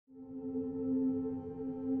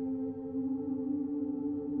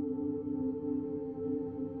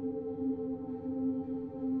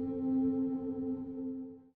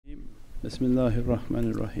Bismillahir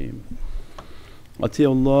Rahmanir Rahim.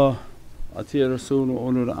 Ati'ullah, ati' Rasul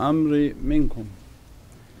ulul amri minkum.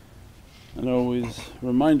 And always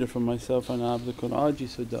reminder for myself, ana abdukun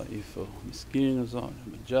ajizu da'ifu, miskeen zalim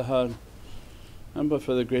jahal. And but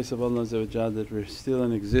for the grace of Allah that we're still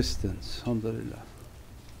in existence, alhamdulillah.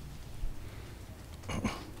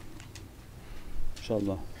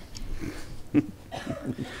 InshaAllah.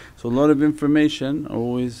 So a lot of information,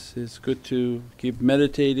 always it's good to keep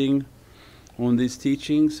meditating on these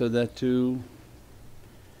teachings so that to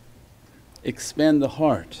expand the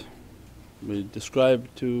heart. We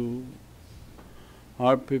describe to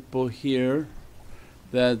our people here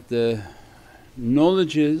that the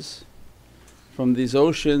knowledges from these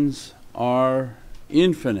oceans are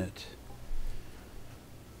infinite.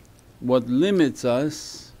 What limits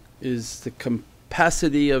us is the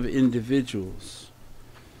capacity of individuals.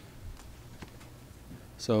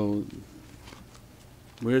 So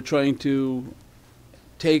we're trying to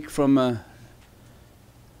take from a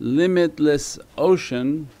limitless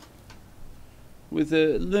ocean with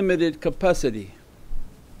a limited capacity.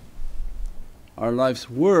 Our life's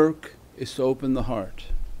work is to open the heart.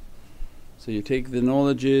 So you take the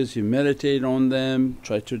knowledges, you meditate on them,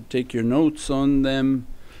 try to take your notes on them,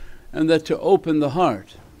 and that to open the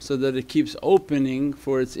heart so that it keeps opening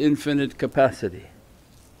for its infinite capacity.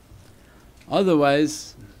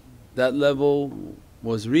 Otherwise that level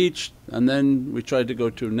was reached and then we try to go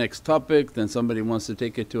to next topic, then somebody wants to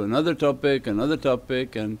take it to another topic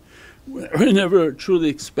and we never truly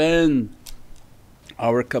expand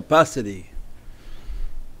our capacity.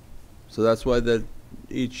 So that's why that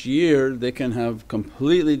each year they can have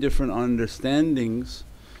completely different understandings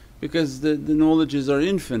because the knowledges are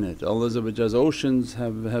infinite. Allah's oceans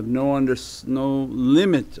have no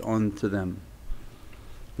limit onto them.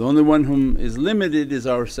 The only one whom is limited is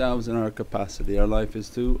ourselves and our capacity. Our life is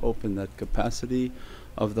to open that capacity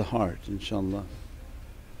of the heart, inshaAllah.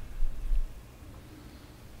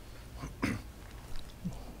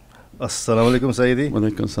 As-salamu alaykum Sayyidi. Wa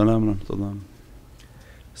alaykum as-salam wa rahmatullah.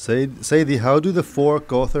 Sayyidi, how do the 4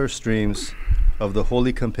 Kawthar streams of the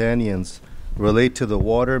holy companions relate to the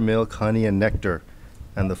water, milk, honey and nectar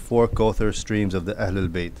and the 4 Kawthar streams of the Ahlul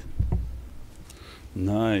Bayt?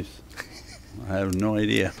 Nice. I have no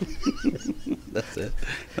idea.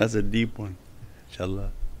 That's a deep one, inshaAllah.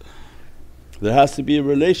 There has to be a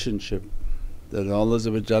relationship that Allah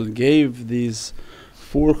gave these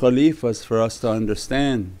 4 Khalifas for us to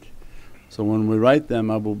understand. So when we write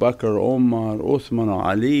them Abu Bakr, Umar, Uthman,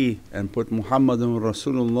 Ali and put Muhammadun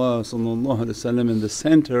Rasulullah in the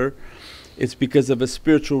center, it's because of a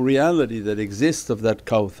spiritual reality that exists of that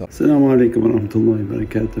Kawthar. As-salamu alaykum wa rahmatullahi wa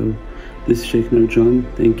barakatuh. This is Shaykh Nurjan.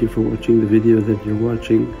 Thank you for watching the video that you're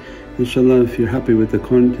watching. InshaAllah, if you're happy with the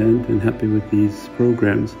content and happy with these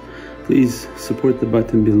programs, please support the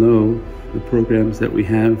button below, the programs that we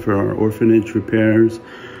have for our orphanage repairs,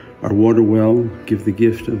 our water well, Give the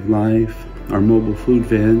Gift of Life, our mobile food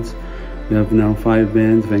vans. We have now 5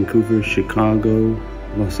 vans, Vancouver, Chicago,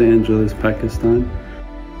 Los Angeles, Pakistan.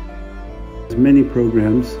 There's many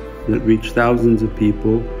programs that reach thousands of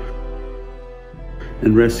people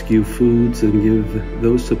and rescue foods and give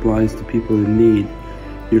those supplies to people in need.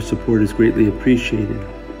 Your support is greatly appreciated.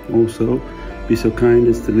 Also, be so kind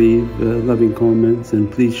as to leave loving comments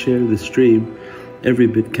and please share the stream. Every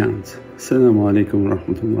bit counts. As-salamu alaykum wa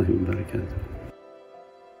rahmatullahi wa barakatuh.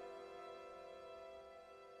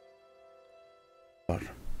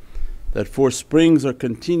 That 4 springs are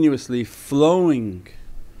continuously flowing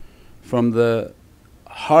from the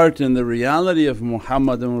heart and the reality of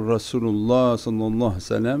Muhammadun Rasulullah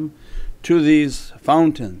to these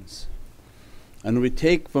fountains, and we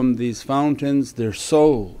take from these fountains their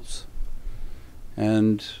souls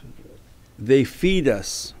and they feed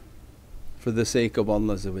us for the sake of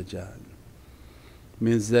Allah.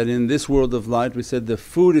 Means that in this world of light we said the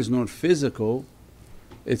food is not physical,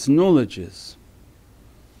 it's knowledges,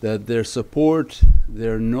 that their support,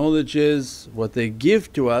 their knowledges, what they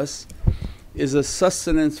give to us is a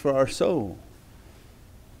sustenance for our soul.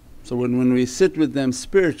 So when we sit with them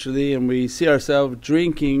spiritually and we see ourselves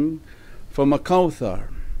drinking from a Kawthar,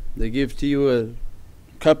 they give to you a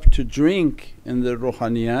cup to drink in the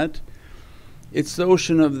ruhaniyat, it's the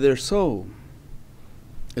ocean of their soul,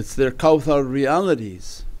 it's their Kawthar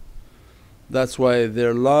realities. That's why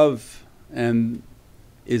their love and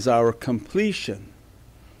is our completion,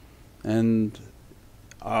 and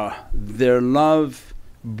their love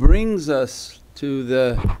brings us to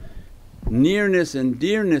the nearness and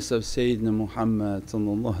dearness of Sayyidina Muhammad,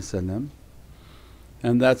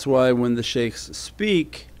 and that's why when the shaykhs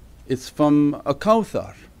speak it's from a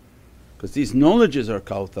Kawthar, Because these knowledges are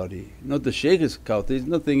Kawthari, not the shaykh is Kawthari, he's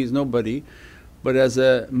nothing, he's nobody. But as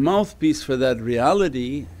a mouthpiece for that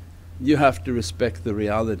reality, you have to respect the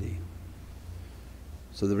reality.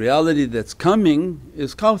 So the reality that's coming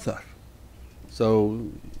is Kawthar.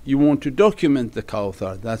 So you want to document the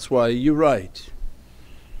Kawthar, that's why you write.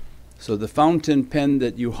 So the fountain pen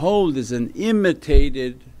that you hold is an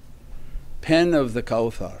imitated pen of the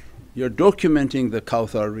Kawthar. You're documenting the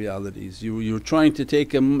Kawthar realities. You're trying to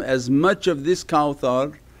take as much of this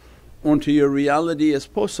Kawthar onto your reality as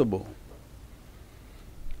possible.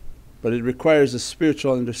 But it requires a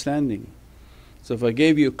spiritual understanding. So if I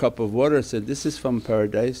gave you a cup of water, said, this is from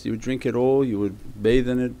paradise, you would drink it all, you would bathe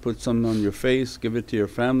in it, put some on your face, give it to your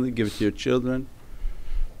family, give it to your children.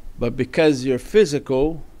 But because you're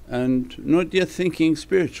physical and not yet thinking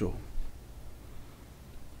spiritual.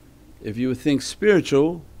 If you would think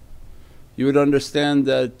spiritual, you would understand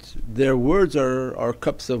that their words are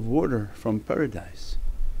cups of water from paradise.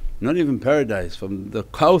 Not even paradise, from the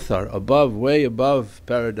Kawthar above, way above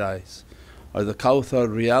paradise are the Kawthar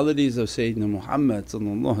realities of Sayyidina Muhammad.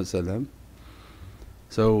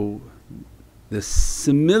 So the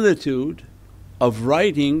similitude of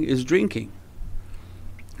writing is drinking,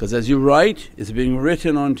 because as you write it's being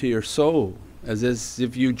written onto your soul as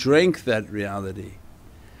if you drank that reality.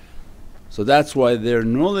 So that's why their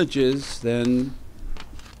knowledges then,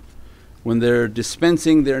 when they're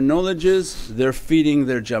dispensing their knowledges, they're feeding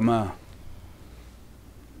their jama'ah.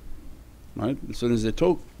 Right? As soon as they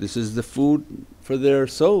talk, this is the food for their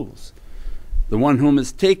souls. The one whom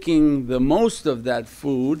is taking the most of that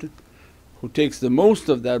food, who takes the most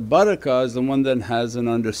of that barakah, is the one that has an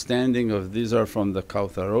understanding of these are from the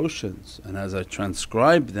Kawthar oceans, and as I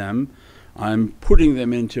transcribe them I'm putting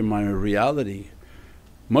them into my reality.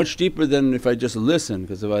 Much deeper than if I just listen,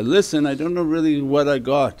 because if I listen I don't know really what I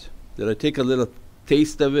got. Did I take a little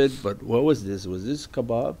taste of it, but what was this? Was this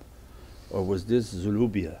kebab or was this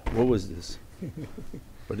zulubia? What was this?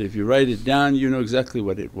 But if you write it down you know exactly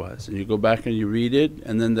what it was, and you go back and you read it,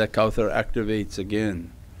 and then that Kawthar activates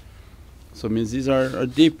again. So it means these are a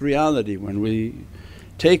deep reality. When we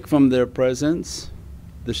take from their presence,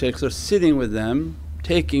 the shaykhs are sitting with them,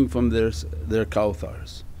 taking from their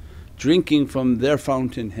Kawthars, drinking from their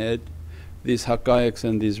fountainhead these haqqaiqs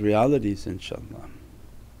and these realities, inshaAllah.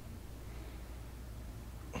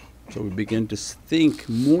 So we begin to think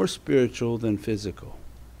more spiritual than physical.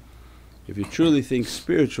 If you truly think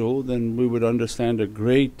spiritual, then we would understand a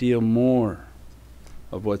great deal more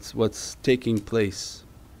of what's taking place,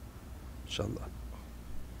 inshaAllah.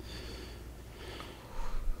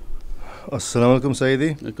 As-salamu alaykum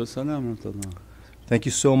Sayyidi. Alaykum as-salam wa rahmatullah. Thank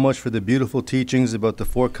you so much for the beautiful teachings about the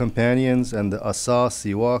four companions and the asa,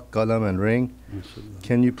 siwak, qalam and ring. MashaAllah.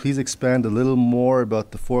 Can you please expand a little more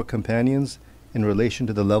about the four companions in relation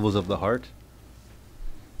to the levels of the heart?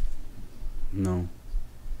 No.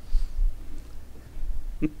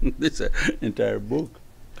 This is an entire book.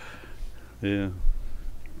 Yeah.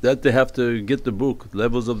 That they have to get the book,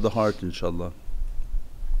 Levels of the Heart, inshaAllah.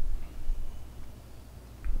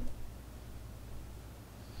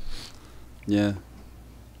 Yeah.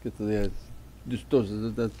 Get to the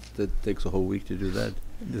that takes a whole week to do that.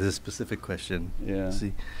 This is a specific question. Yeah.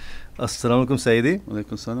 See. As-salamu alaykum Sayyidi.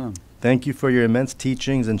 Walaykum salam. Thank you for your immense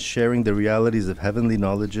teachings and sharing the realities of heavenly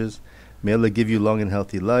knowledges. May Allah give you long and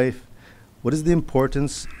healthy life. What is the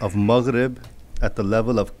importance of Maghrib at the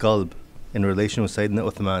level of qalb in relation with Sayyidina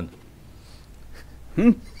Uthman?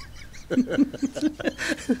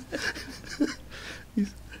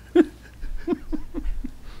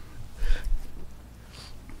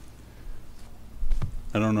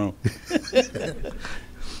 I don't know.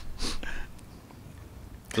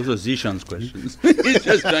 Those are Zishan's questions. He's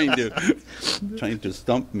just trying to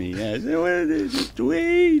stump me. Yeah, I said, well, it's just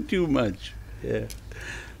way too much. Yeah.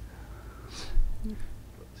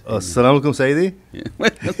 As-salamu alaykum Sayyidi. Yeah.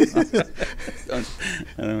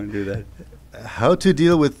 I don't want to do that. How to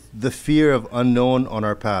deal with the fear of unknown on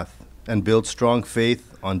our path and build strong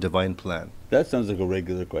faith on divine plan? That sounds like a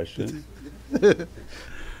regular question.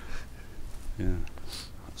 Yeah.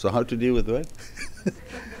 So how to deal with what?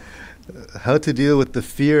 How to deal with the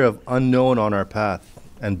fear of unknown on our path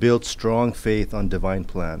and build strong faith on divine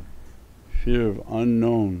plan? Fear of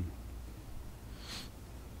unknown.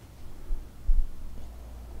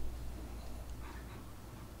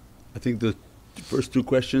 I think the first two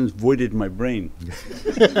questions voided my brain.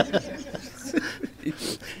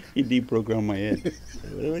 He deprogrammed my head.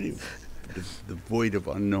 The void of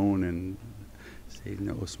unknown and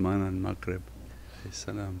Sayyidina Osman and Maghrib.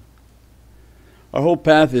 Salam. Our whole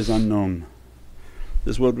path is unknown.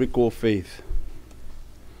 This is what we call faith.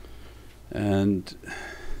 And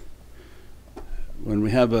when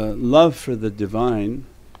we have a love for the Divine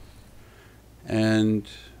and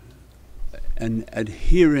an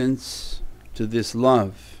adherence to this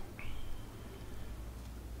love,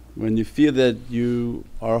 when you feel that you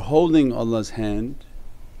are holding Allah's hand,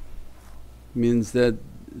 means that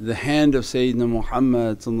the hand of Sayyidina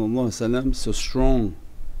Muhammad so strong.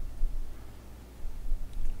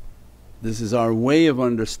 This is our way of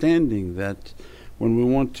understanding that when we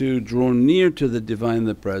want to draw near to the Divine,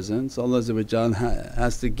 the Presence, Allah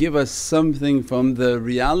has to give us something from the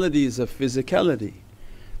realities of physicality.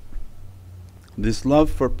 This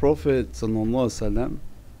love for Prophet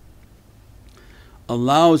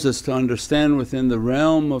allows us to understand within the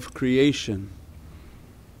realm of creation,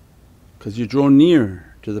 because you draw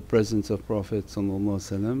near to the presence of Prophet,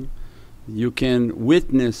 you can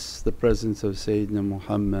witness the presence of Sayyidina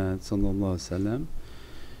Muhammad.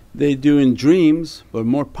 They do in dreams, but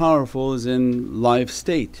more powerful is in live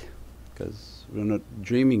state, because we're not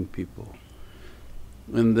dreaming people.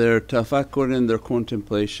 In their tafakkur, in their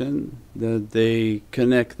contemplation, that they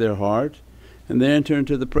connect their heart and they enter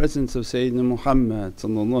into the presence of Sayyidina Muhammad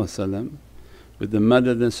with the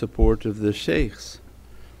madad and support of the shaykhs.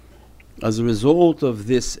 As a result of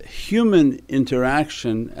this human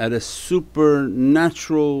interaction at a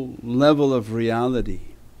supernatural level of reality,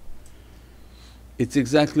 it's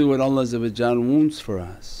exactly what Allah wants for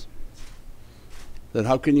us. That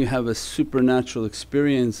how can you have a supernatural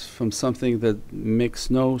experience from something that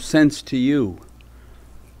makes no sense to you?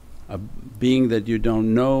 A being that you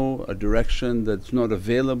don't know, a direction that's not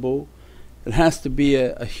available. It has to be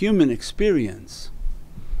a human experience.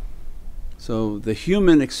 So the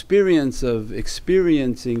human experience of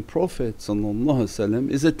experiencing Prophet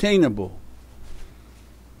is attainable.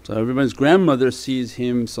 So everyone's grandmother sees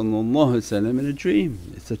him in a dream.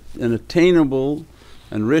 It's an attainable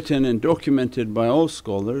and written and documented by all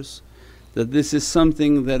scholars that this is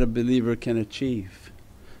something that a believer can achieve.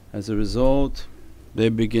 As a result, they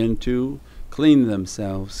begin to clean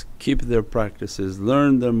themselves, keep their practices,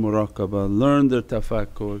 learn their muraqabah, learn their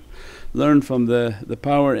tafakkur, learn from the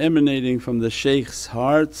power emanating from the shaykh's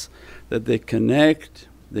hearts that they connect.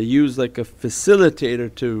 They use like a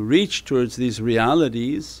facilitator to reach towards these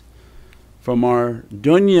realities from our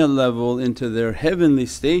dunya level into their heavenly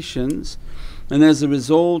stations, and as a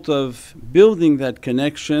result of building that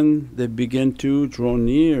connection they begin to draw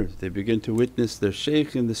near, they begin to witness their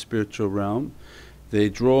shaykh in the spiritual realm. They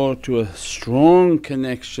draw to a strong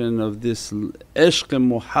connection of this ishq and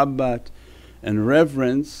muhabbat and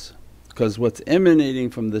reverence, because what's emanating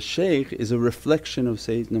from the shaykh is a reflection of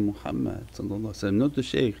Sayyidina Muhammad, not the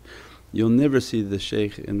shaykh. You'll never see the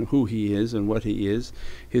shaykh in who he is and what he is.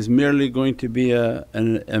 He's merely going to be a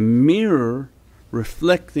mirror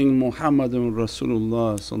reflecting Muhammadun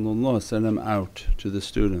Rasulullah out to the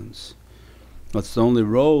students. That's the only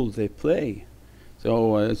role they play.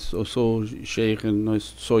 So, I saw shaykh and I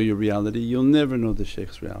saw your reality. You'll never know the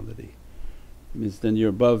shaykh's reality. Means then you're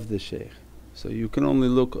above the shaykh. So you can only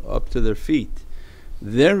look up to their feet.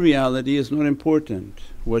 Their reality is not important.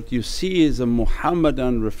 What you see is a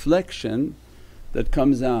Muhammadan reflection that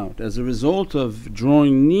comes out. As a result of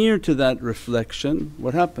drawing near to that reflection,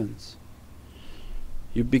 what happens?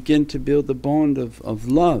 You begin to build a bond of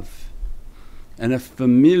love and a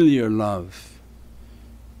familiar love.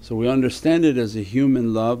 So we understand it as a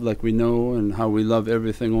human love like we know and how we love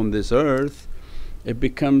everything on this earth. It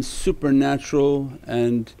becomes supernatural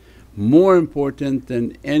and more important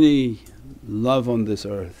than any love on this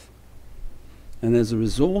earth. And as a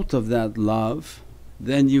result of that love,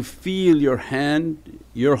 then you feel your hand,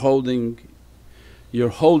 you're holding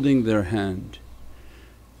their hand,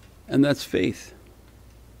 and that's faith.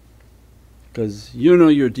 Because you know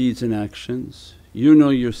your deeds and actions, you know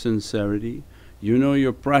your sincerity, you know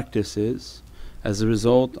your practices. As a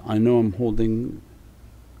result, I know I'm holding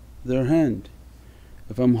their hand.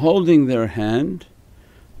 If I'm holding their hand,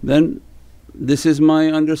 then this is my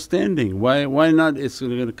understanding. Why not it's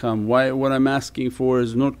going to come? Why what I'm asking for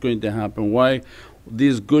is not going to happen? Why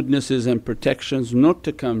these goodnesses and protections not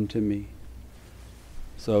to come to me?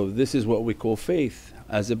 So this is what we call faith.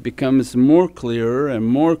 As it becomes more clearer and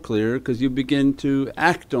more clear, because you begin to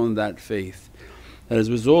act on that faith. That as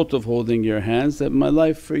a result of holding your hands, that my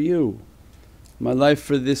life for you, my life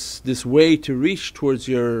for this way to reach towards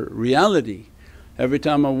your reality. Every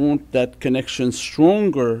time I want that connection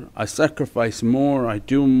stronger, I sacrifice more, I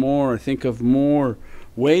do more, I think of more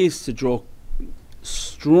ways to draw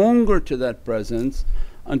stronger to that presence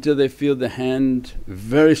until they feel the hand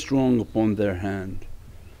very strong upon their hand.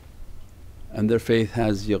 And their faith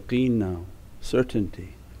has yaqeen now,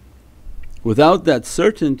 certainty. Without that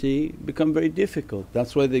certainty become very difficult.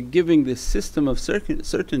 That's why they're giving this system of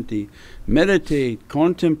certainty. Meditate,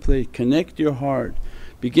 contemplate, connect your heart,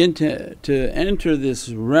 begin to enter this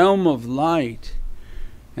realm of light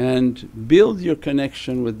and build your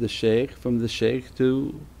connection with the shaykh, from the shaykh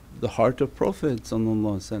to the heart of Prophet.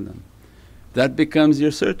 That becomes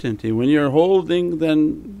your certainty. When you're holding,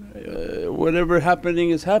 then whatever happening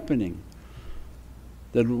is happening.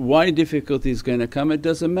 That why difficulty is going to come, it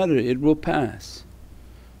doesn't matter, it will pass.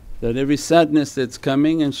 That every sadness that's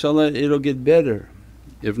coming, inshaAllah it'll get better.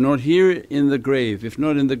 If not here, in the grave, if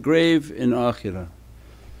not in the grave, in akhirah.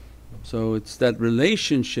 So it's that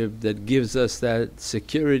relationship that gives us that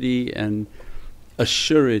security and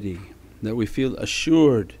assurity, that we feel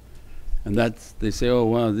assured. And that's, they say, oh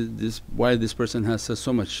wow, why this person has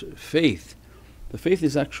so much faith. The faith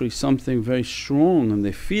is actually something very strong and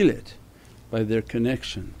they feel it by their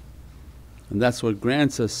connection, and that's what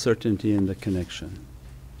grants us certainty in the connection.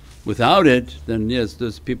 Without it, then yes,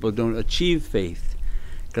 those people don't achieve faith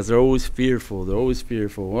because they're always fearful,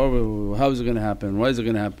 oh, how is it going to happen, why is it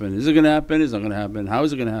going to happen, is it going to happen, is it not going to happen, how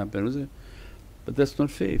is it going to happen, but that's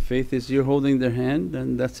not faith. Faith is you're holding their hand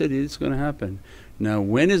and that's it, it's going to happen. Now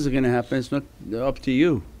when is it going to happen, it's not up to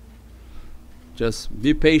you, just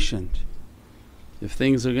be patient. If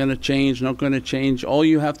things are going to change, not going to change, all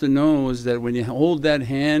you have to know is that when you hold that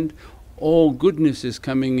hand, all goodness is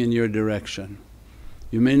coming in your direction.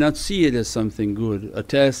 You may not see it as something good. A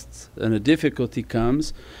test and a difficulty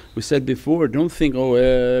comes, we said before, don't think, oh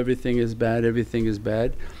everything is bad, everything is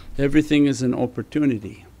bad. Everything is an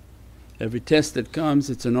opportunity. Every test that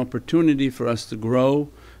comes, it's an opportunity for us to grow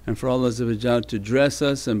and for Allah to dress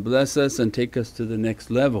us and bless us and take us to the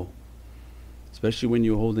next level. Especially when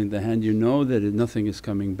you're holding the hand, you know that nothing is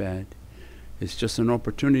coming bad. It's just an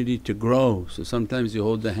opportunity to grow. So sometimes you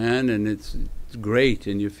hold the hand and it's great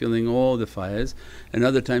and you're feeling all the fayas, and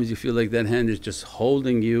other times you feel like that hand is just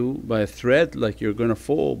holding you by a thread, like you're going to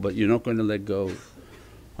fall but you're not going to let go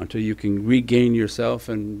until you can regain yourself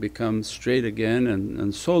and become straight again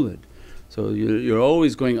and solid. So you're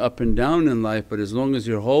always going up and down in life, but as long as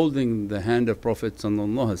you're holding the hand of Prophet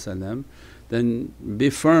then be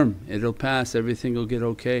firm, it'll pass, everything will get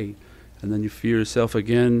okay. And then you feel yourself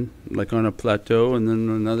again like on a plateau, and then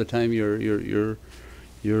another time you're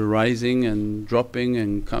rising and dropping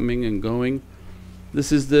and coming and going.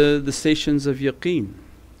 This is the stations of yaqeen,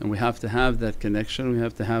 and we have to have that connection, we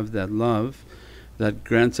have to have that love that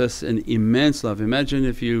grants us an immense love. Imagine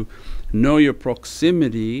if you know your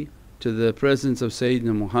proximity to the presence of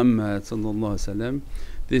Sayyidina Muhammad,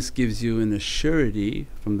 this gives you an assurity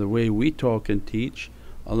from the way we talk and teach,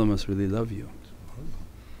 Allah must really love you.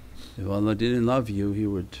 If Allah didn't love you, He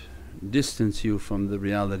would distance you from the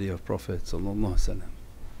reality of Prophet.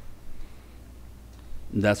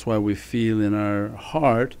 That's why we feel in our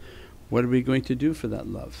heart, what are we going to do for that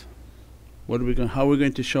love? How are we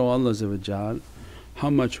going to show Allah how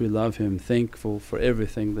much we love Him, thankful for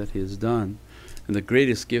everything that He has done. And the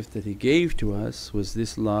greatest gift that He gave to us was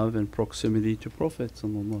this love and proximity to Prophet,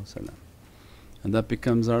 and that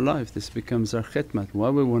becomes our life, this becomes our khidmat. Why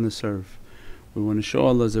we want to serve? We want to show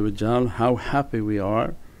Allah how happy we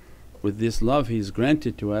are with this love He's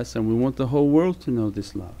granted to us, and we want the whole world to know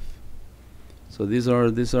this love. So these are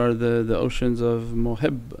the oceans of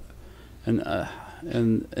muhibb and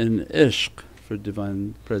ishq for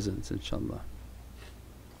Divine Presence, inshaAllah.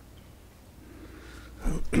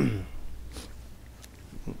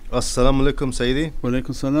 As-salamu alaykum Sayyidi. Wa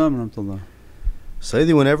alaykum salam wa rahmatullah.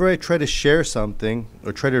 Sayyidi, whenever I try to share something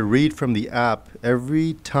or try to read from the app,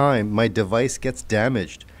 every time my device gets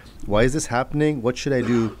damaged. Why is this happening? What should I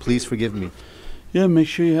do? Please forgive me. Yeah, make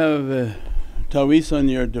sure you have ta'weez on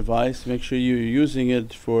your device, make sure you're using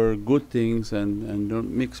it for good things and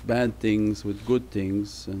don't mix bad things with good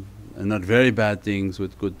things and not very bad things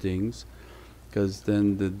with good things, because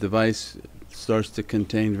then the device starts to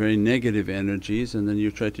contain very negative energies, and then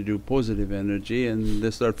you try to do positive energy and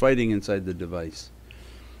they start fighting inside the device.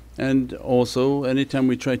 And also anytime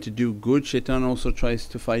we try to do good, shaitan also tries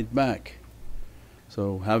to fight back.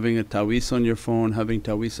 So having a ta'weez on your phone, having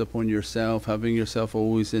ta'weez upon yourself, having yourself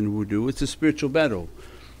always in wudu, it's a spiritual battle.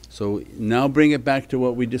 So now bring it back to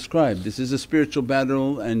what we described. This is a spiritual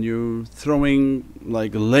battle and you're throwing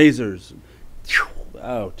like lasers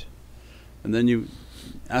out, and then you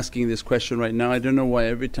asking this question right now, I don't know why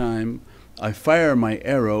every time I fire my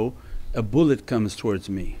arrow a bullet comes towards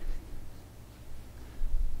me.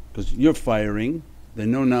 Because you're firing, they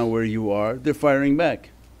know now where you are, they're firing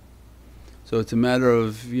back. So it's a matter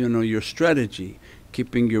of your strategy,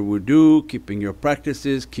 keeping your wudu, keeping your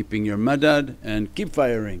practices, keeping your madad, and keep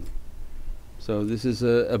firing. So this is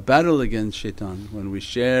a battle against shaitan when we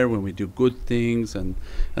share, when we do good things, and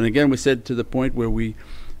again we said to the point where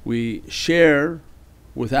we share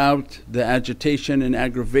without the agitation and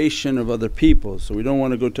aggravation of other people. So we don't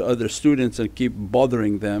want to go to other students and keep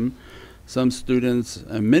bothering them. Some students,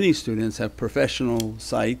 many students have professional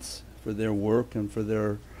sites for their work and for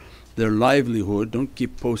their livelihood. Don't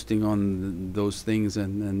keep posting on those things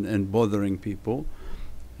and bothering people.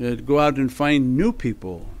 Go out and find new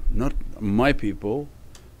people, not my people.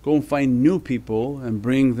 Go and find new people and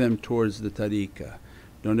bring them towards the tariqah.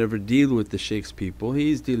 Don't ever deal with the shaykh's people,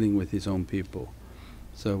 he's dealing with his own people.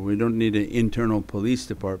 So we don't need an internal police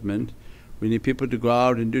department, we need people to go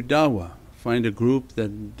out and do da'wah. Find a group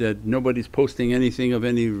that nobody's posting anything of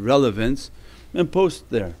any relevance and post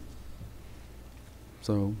there.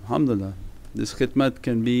 So alhamdulillah, this khidmat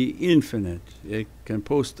can be infinite, it can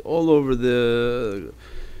post all over the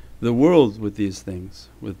world with these things,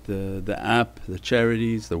 with the app, the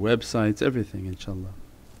charities, the websites, everything inshaAllah.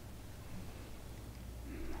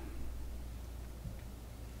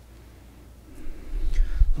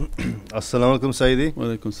 As-salamu alaykum Sayyidi. Wa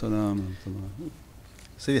alaykum salaam wa rahmatullah.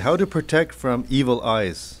 Sayyidi, how to protect from evil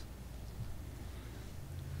eyes?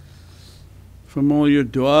 From all your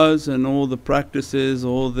du'as and all the practices,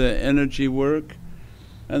 all the energy work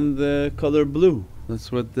and the colour blue.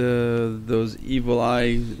 That's what those evil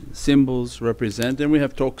eye symbols represent, and we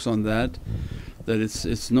have talks on that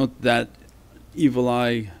it's not that evil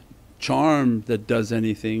eye charm that does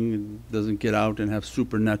anything, it doesn't get out and have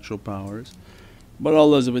supernatural powers. But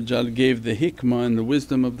Allah gave the hikmah and the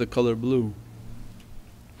wisdom of the colour blue.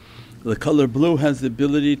 The colour blue has the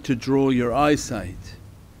ability to draw your eyesight.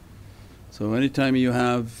 So anytime you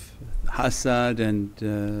have hasad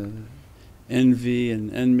and envy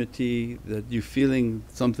and enmity, that you're feeling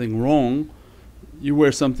something wrong, you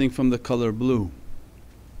wear something from the colour blue.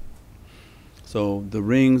 So the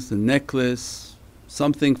rings, the necklace,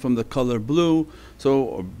 something from the colour blue,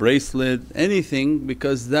 so a bracelet, anything,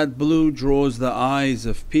 because that blue draws the eyes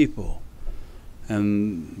of people.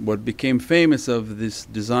 And what became famous of this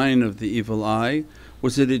design of the evil eye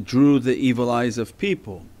was that it drew the evil eyes of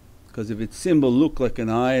people. Because if its symbol looked like an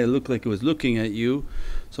eye, it looked like it was looking at you.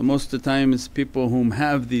 So most of the times people whom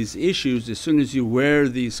have these issues, as soon as you wear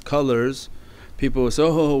these colours, people will say,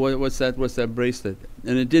 oh what's that bracelet?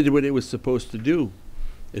 And it did what it was supposed to do.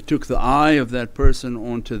 It took the eye of that person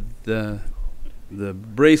onto the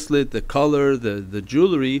bracelet, the colour, the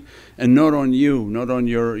jewellery, and not on you, not on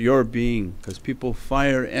your being, because people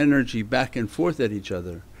fire energy back and forth at each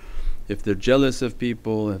other. If they're jealous of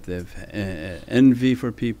people, if they've envy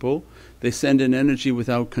for people, they send an energy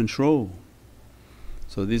without control.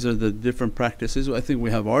 So these are the different practices. I think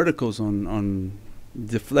we have articles on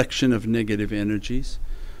deflection of negative energies,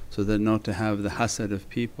 so that not to have the hasad of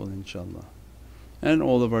people inshaAllah. And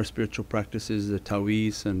all of our spiritual practices, the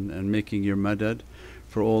taweez and making your madad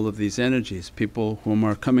for all of these energies. People whom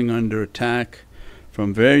are coming under attack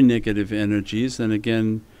from very negative energies, and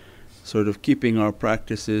again sort of keeping our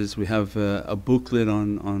practices. We have a booklet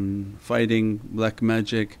on fighting black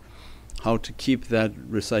magic, how to keep that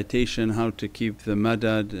recitation, how to keep the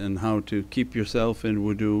madad, and how to keep yourself in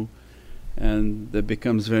wudu. And that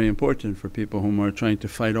becomes very important for people whom are trying to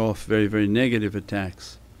fight off very, very negative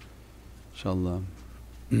attacks, inshaAllah.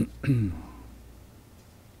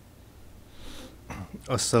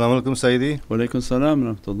 As-salamu alaykum Sayyidi. Wa alaykum salaam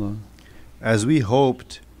wa rahmatullah. As we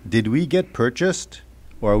hoped, did we get purchased,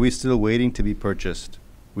 or are we still waiting to be purchased?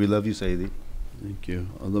 We love you Sayyidi. Thank you.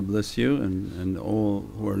 Allah bless you and all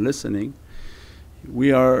who are listening.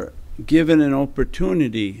 We are given an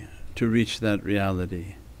opportunity to reach that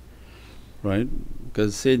reality, right?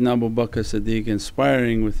 Because Sayyidina Abu Bakr Siddiq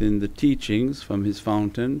inspiring within the teachings from his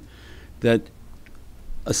fountain that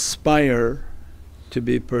aspire to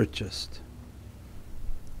be purchased.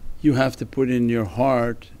 You have to put in your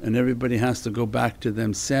heart, and everybody has to go back to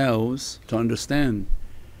themselves to understand.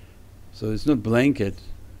 So it's not blanket,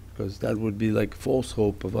 because that would be like false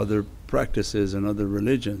hope of other practices and other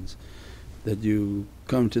religions, that you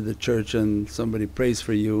come to the church and somebody prays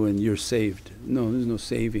for you and you're saved. No, there's no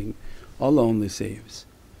saving, Allah only saves.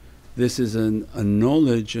 This is a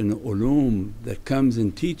knowledge and ulum that comes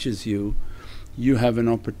and teaches you. You have an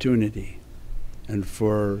opportunity, and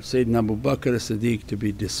for Sayyidina Abu Bakr as-Siddiq to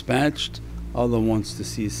be dispatched, Allah wants to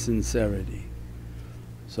see sincerity.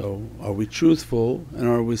 So are we truthful and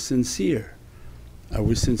are we sincere? Are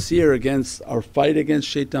we sincere against our fight against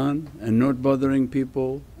shaitan and not bothering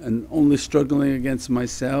people and only struggling against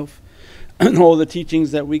myself? And all the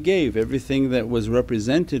teachings that we gave, everything that was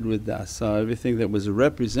represented with the asa, everything that was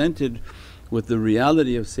represented with the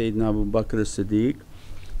reality of Sayyidina Abu Bakr as-Siddiq,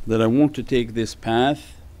 that I want to take this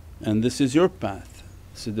path, and this is your path,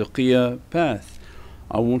 Siddiqiyya path.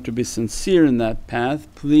 I want to be sincere in that path,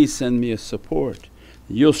 please send me a support.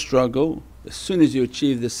 You'll struggle. As soon as you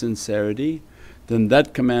achieve this sincerity, then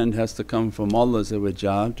that command has to come from Allah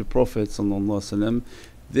to Prophet,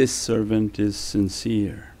 this servant is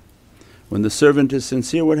sincere. When the servant is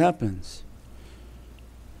sincere, what happens?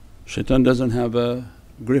 Shaitan doesn't have a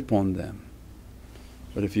grip on them.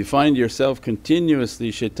 But if you find yourself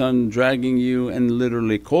continuously shaitan dragging you and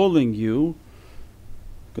literally calling you,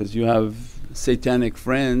 because you have satanic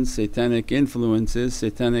friends, satanic influences,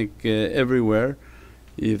 satanic everywhere,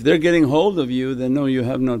 if they're getting hold of you, then no, you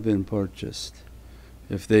have not been purchased.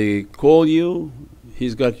 If they call you,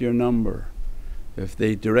 he's got your number. If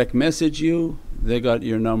they direct message you, they got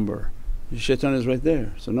your number. Shaitan is right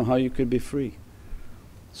there, so know how you could be free.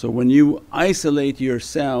 So when you isolate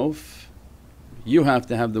yourself, you have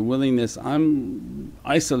to have the willingness, I'm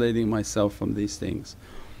isolating myself from these things.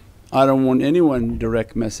 I don't want anyone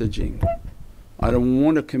direct messaging, I don't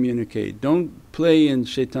want to communicate. Don't play in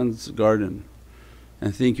shaitan's garden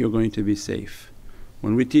and think you're going to be safe.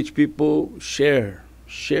 When we teach people, share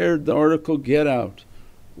the article, get out.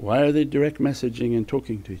 Why are they direct messaging and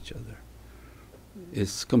talking to each other?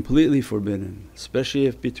 It's completely forbidden, especially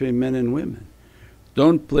if between men and women.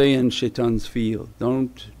 Don't play in shaitan's field,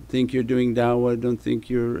 don't think you're doing da'wah, don't think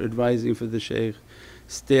you're advising for the shaykh.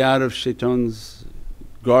 Stay out of shaitan's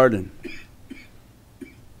garden.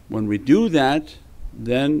 When we do that,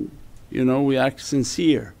 then we act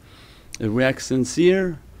sincere. If we act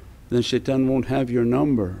sincere, then shaitan won't have your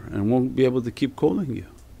number and won't be able to keep calling you,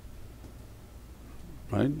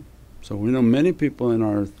 right? So we know many people in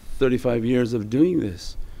our 35 years of doing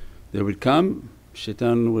this, they would come,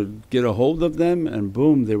 shaitan would get a hold of them and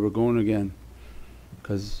boom, they were going again.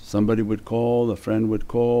 Because somebody would call, a friend would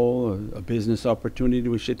call, a business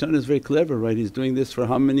opportunity. Shaitan is very clever, right? He's doing this for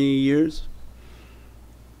how many years?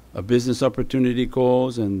 A business opportunity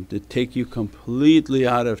calls and they take you completely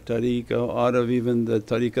out of tariqah, out of even the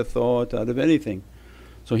tariqah thought, out of anything.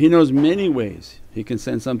 So he knows many ways. He can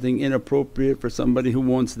send something inappropriate for somebody who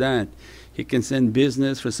wants that. He can send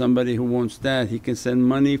business for somebody who wants that. He can send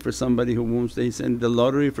money for somebody who wants that. He send the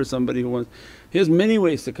lottery for somebody who wants. He has many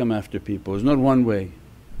ways to come after people, it's not one way.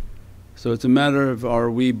 So it's a matter of,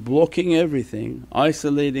 are we blocking everything,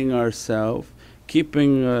 isolating ourselves,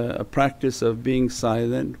 keeping a practice of being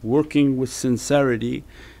silent, working with sincerity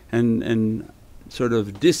and sort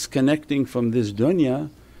of disconnecting from this dunya,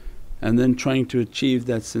 and then trying to achieve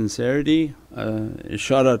that sincerity.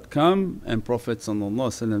 Isharat come and Prophet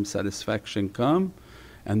satisfaction come,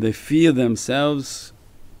 and they feel themselves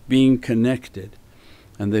being connected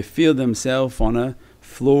and they feel themselves on a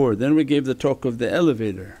floor. Then we gave the talk of the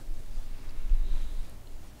elevator,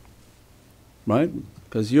 right?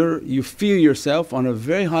 Because you feel yourself on a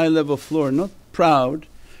very high level floor, not proud,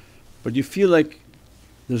 but you feel like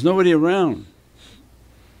there's nobody around.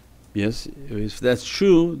 Yes, if that's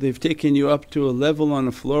true, they've taken you up to a level on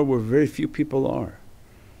a floor where very few people are,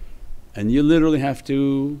 and you literally have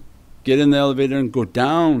to get in the elevator and go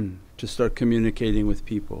down to start communicating with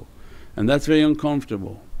people, and that's very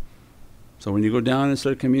uncomfortable. So when you go down and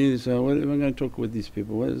start communicating, you say, what am I going to talk with these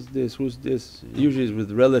people? What is this? Who's this? Usually it's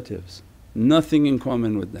with relatives, nothing in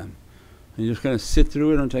common with them, and you're just going to sit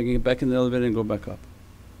through it until you get back in the elevator and go back up.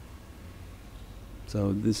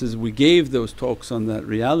 So this is, we gave those talks on that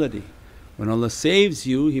reality. When Allah saves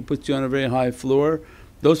you, He puts you on a very high floor.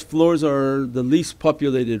 Those floors are the least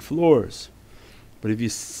populated floors. But if you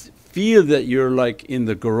feel that you're like in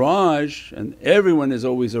the garage and everyone is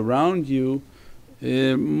always around you,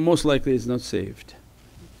 most likely it's not saved.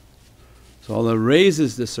 So Allah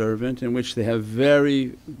raises the servant in which they have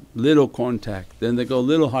very little contact, then they go a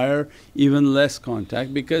little higher, even less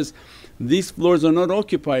contact, because these floors are not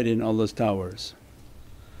occupied in Allah's towers.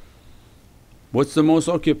 What's the most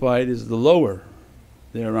occupied is the lower.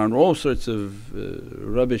 They're around all sorts of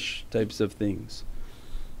rubbish types of things.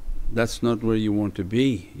 That's not where you want to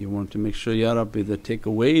be. You want to make sure, Ya Rabbi, that take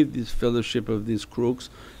away this fellowship of these crooks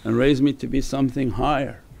and raise me to be something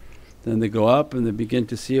higher. Then they go up and they begin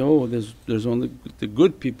to see, oh, there's only the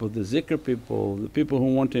good people, the zikr people, the people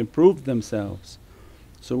who want to improve themselves.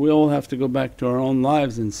 So we all have to go back to our own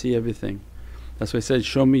lives and see everything. That's why I said,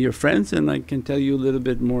 show me your friends and I can tell you a little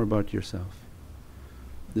bit more about yourself.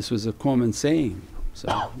 This was a common saying,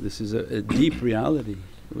 so this is a deep reality.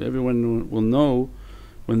 Everyone will know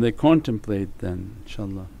when they contemplate then,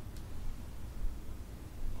 inshaAllah.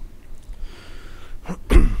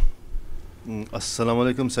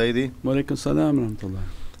 As-salamu alaykum Sayyidi. Wa alaykum salam wa rahmatullah.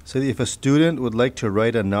 Sayyidi, if a student would like to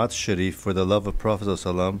write a Naat Sharif for the love of Prophet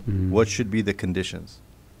what should be the conditions?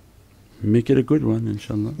 Make it a good one,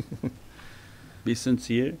 inshaAllah. Be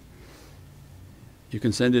sincere. You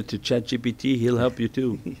can send it to ChatGPT, he'll help you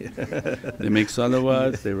too. They make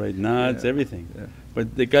salawats, they write naats, everything.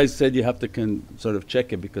 But the guy said you have to sort of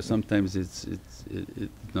check it because sometimes it's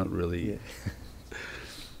not really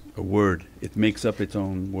a word. It makes up its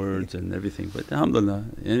own words and everything. But alhamdulillah,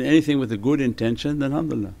 and anything with a good intention, then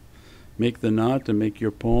alhamdulillah. Make the naat and make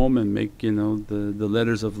your poem and make the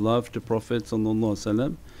letters of love to Prophet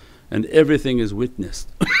and everything is witnessed.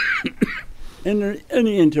 And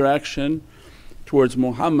any interaction towards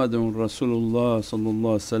Muhammadun Rasulullah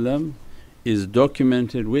is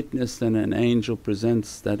documented, witnessed, and an angel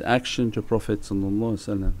presents that action to Prophet.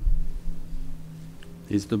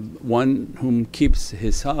 He's the one whom keeps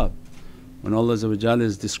hisab. When Allah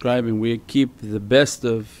is describing, we keep the best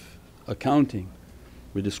of accounting.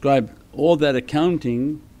 We describe all that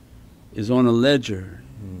accounting is on a ledger.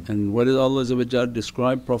 And what did Allah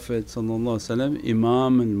describe Prophet Imam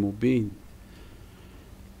and Mubin,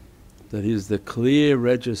 that he's the clear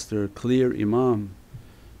register, clear Imam.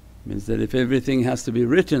 Means that if everything has to be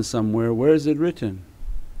written somewhere, where is it written?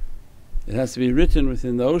 It has to be written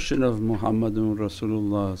within the ocean of Muhammadun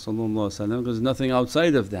Rasulullah because there's nothing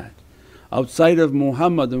outside of that. Outside of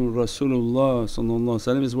Muhammadun Rasulullah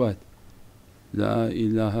is what? La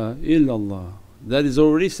ilaha illallah. That is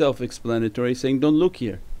already self-explanatory, saying, don't look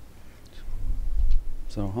here.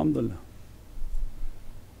 So alhamdulillah.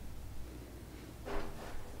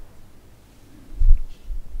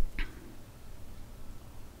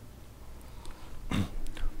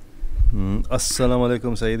 As-salamu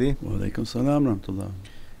alaykum Sayyidi. Wa alaykum salam rahmatullah.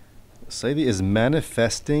 Sayyidi, is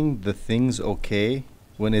manifesting the things okay?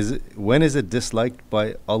 When is it disliked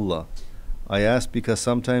by Allah? I ask because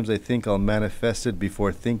sometimes I think I'll manifest it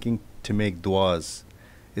before thinking to make du'as.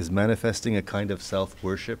 Is manifesting a kind of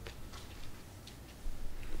self-worship?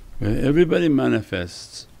 Everybody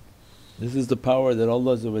manifests. This is the power that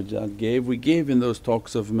Allah gave. We gave in those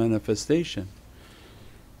talks of manifestation.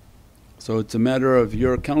 So it's a matter of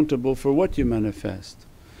you're accountable for what you manifest.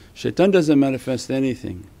 Shaitan doesn't manifest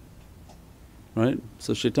anything, right?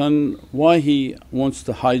 So shaitan, why he wants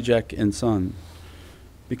to hijack insan?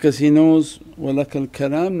 Because he knows, وَلَكَ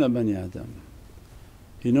الْكَرَامْنَا bani Adam.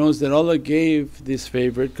 He knows that Allah gave this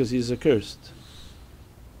favourite because he's accursed.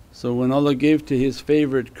 So when Allah gave to His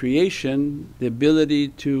favourite creation the ability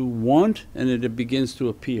to want, and it begins to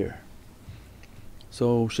appear.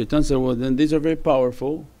 So shaitan said, well then these are very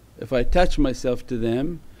powerful. If I attach myself to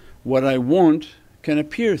them, what I want can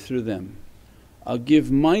appear through them. I'll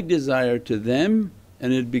give my desire to them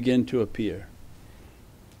and it begin to appear.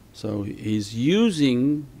 So he's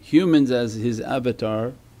using humans as his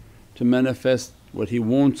avatar to manifest what he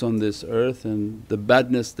wants on this earth and the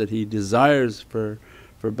badness that he desires for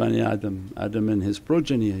Bani Adam and his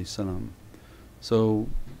progeny. So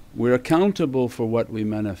we're accountable for what we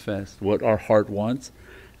manifest, what our heart wants.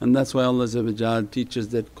 And that's why Allah teaches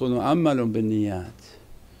that, Kulu amalun binniyat,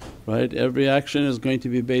 right? Every action is going to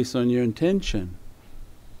be based on your intention.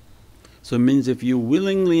 So it means if you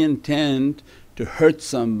willingly intend to hurt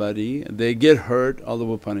somebody, they get hurt, Allah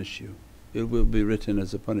will punish you. It will be written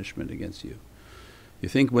as a punishment against you. You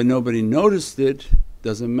think when nobody noticed it,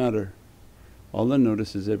 doesn't matter. Allah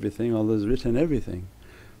notices everything, Allah has written everything.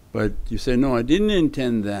 But you say, no, I didn't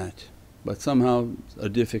intend that, but somehow a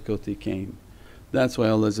difficulty came. That's why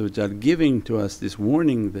Allah giving to us this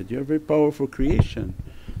warning that you're a very powerful creation.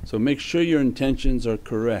 So make sure your intentions are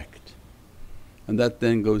correct. And that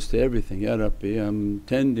then goes to everything, Ya Rabbi, I'm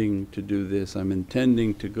intending to do this, I'm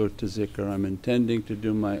intending to go to zikr, I'm intending to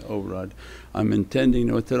do my awrad, I'm intending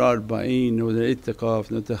nawaitu arba'een, nawaitu i'tikaf,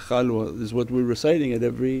 nawaitu khalwa. This is what we're reciting at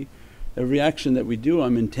every action that we do.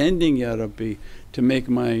 I'm intending, Ya Rabbi, to make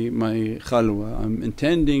my khalwa, I'm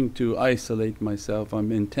intending to isolate myself,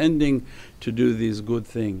 I'm intending to do these good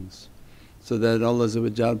things. So that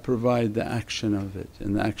Allah provide the action of it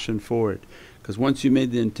and the action for it. Because once you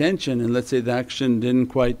made the intention and let's say the action didn't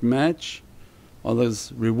quite match,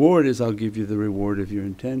 Allah's reward is, I'll give you the reward of your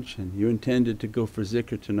intention. You intended to go for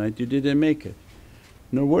zikr tonight, you didn't make it,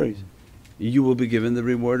 no worries. You will be given the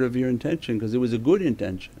reward of your intention because it was a good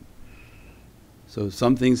intention. So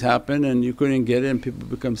some things happen and you couldn't get it and people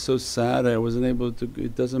become so sad, I wasn't able to,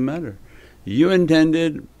 it doesn't matter. You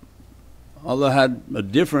intended, Allah had a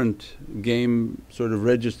different game sort of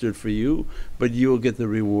registered for you, but you will get the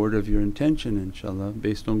reward of your intention inshaAllah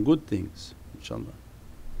based on good things inshaAllah.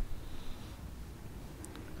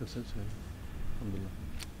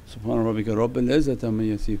 Subhana rabbika rabbil izzati amma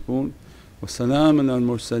yasifoon wa salaamun al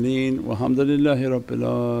mursaleen walhamdulillahi rabbil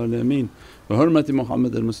alameen bi hurmati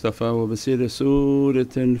Muhammad al Mustafa wa bi sirri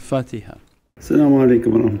Surat al Fatiha. Assalamu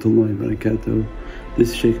alaikum wa rahmatullahi wa barakatuh.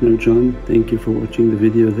 This is Shaykh Nurjan. Thank you for watching the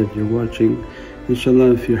video that you're watching.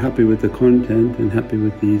 Inshallah, if you're happy with the content and happy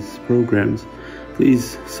with these programs,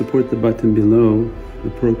 please support the button below,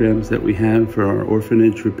 the programs that we have for our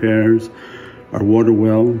orphanage repairs, our water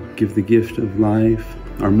well, Give the Gift of Life,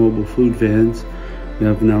 our mobile food vans. We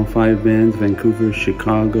have now 5 vans: Vancouver,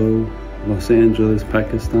 Chicago, Los Angeles,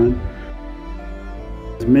 Pakistan.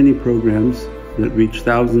 There's many programs that reach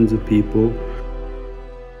thousands of people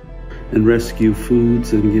and rescue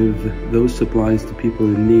foods and give those supplies to people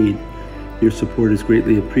in need. Your support is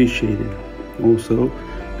greatly appreciated. Also,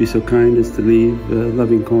 be so kind as to leave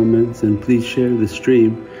loving comments, and please share the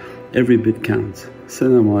stream. Every bit counts.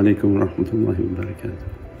 Assalamu alaikum wa rahmatullahi wa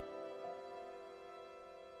barakatuh.